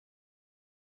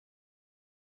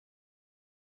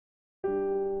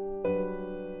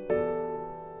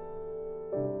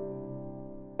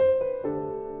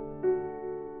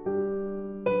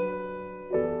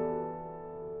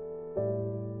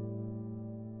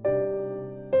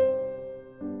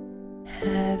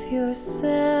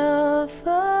yourself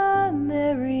a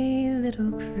merry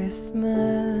little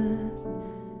Christmas.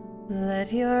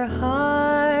 Let your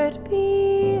heart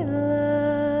be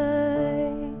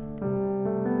light.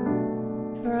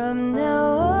 From now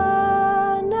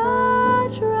on, our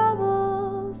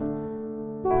troubles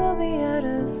will be out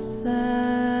of sight.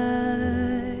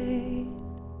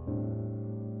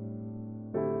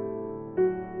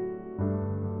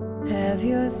 Have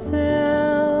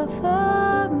yourself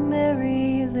a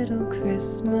merry little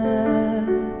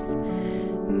Christmas.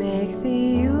 Make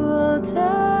the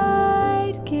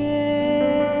Yuletide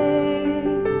gay.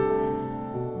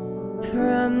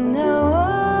 From now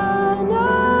on,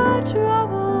 our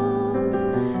troubles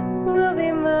will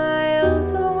be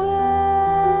miles away.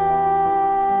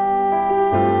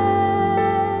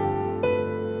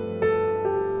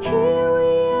 Here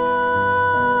we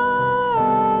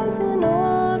are as in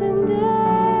olden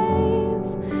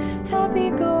days, happy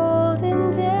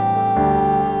golden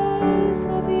days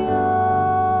of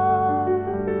yore.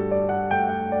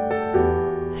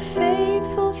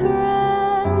 Faithful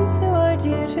friends who are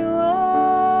dear to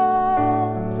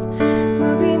us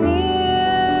will be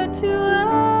near to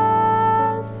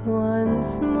us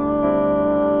once more.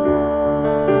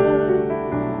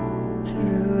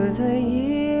 Through the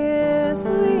years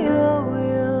we all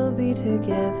will be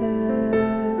together,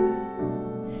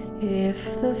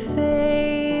 if the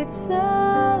fates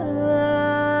allow.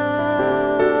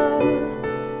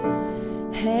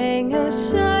 Hang a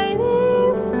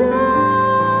shining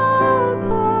star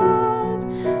upon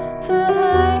the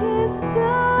highest bough,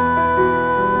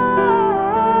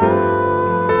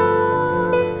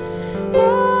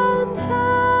 and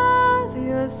have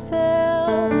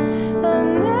yourself a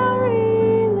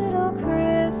merry little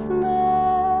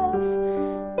Christmas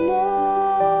now.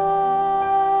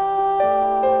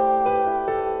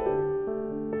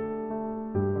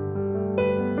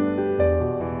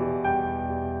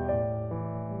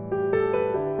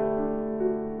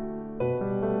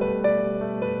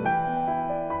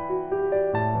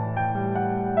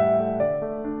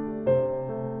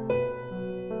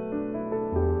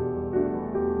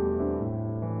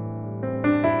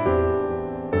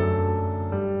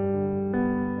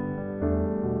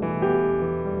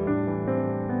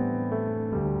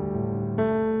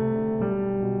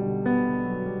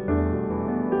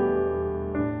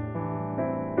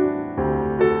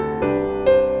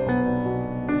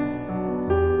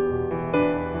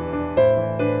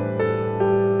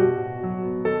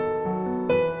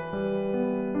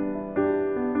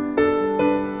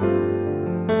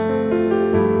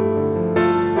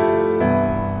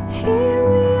 Here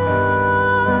we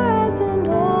are as in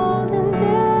olden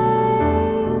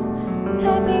days,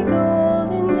 happy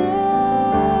golden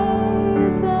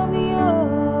days of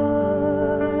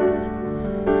yore.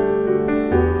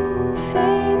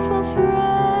 Faithful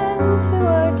friends who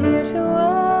are dear to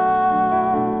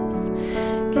us,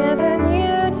 gather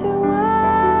near to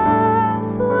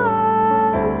us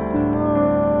once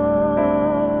more.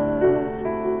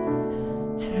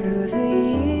 Through the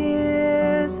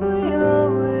years we all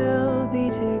will be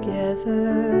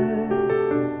together,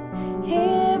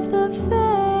 if the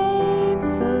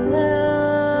fates allow.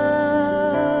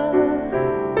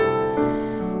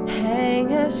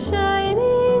 Hang a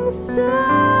shining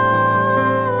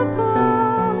star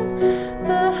upon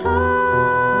the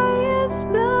highest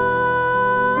bough,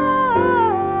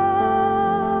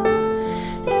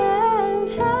 and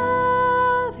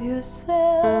have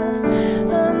yourself a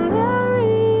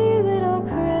merry little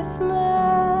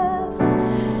Christmas.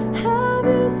 Have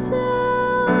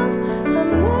yourself a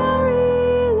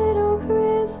merry little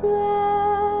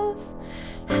Christmas.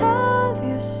 Have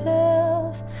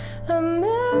yourself a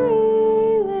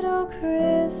merry little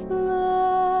Christmas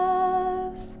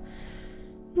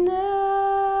now.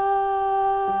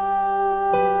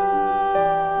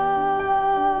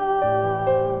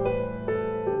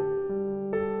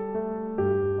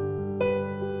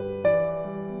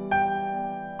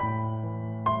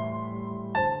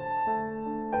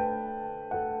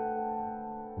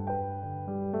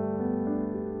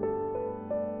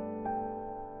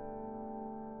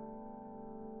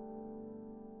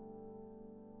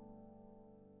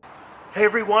 Hey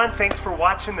everyone, thanks for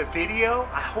watching the video.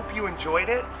 I hope you enjoyed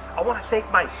it. I want to thank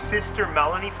my sister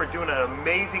Melanie for doing an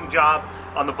amazing job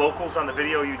on the vocals on the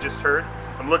video you just heard.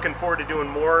 I'm looking forward to doing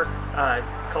more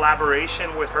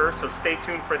collaboration with her, so stay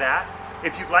tuned for that.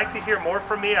 If you'd like to hear more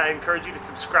from me, I encourage you to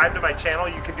subscribe to my channel.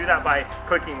 You can do that by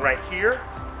clicking right here.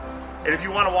 And if you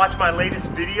want to watch my latest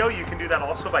video, you can do that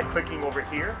also by clicking over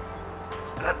here.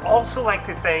 And I'd also like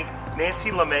to thank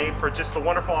Nancy LeMay for just a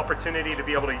wonderful opportunity to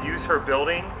be able to use her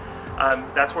building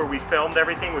That's where we filmed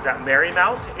everything, was at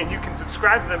Marymount. And you can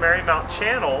subscribe to the Marymount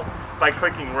channel by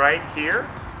clicking right here.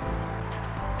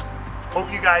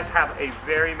 Hope you guys have a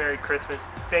very Merry Christmas.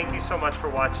 Thank you so much for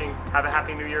watching. Have a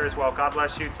Happy New Year as well. God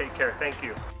bless you. Take care. Thank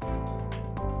you.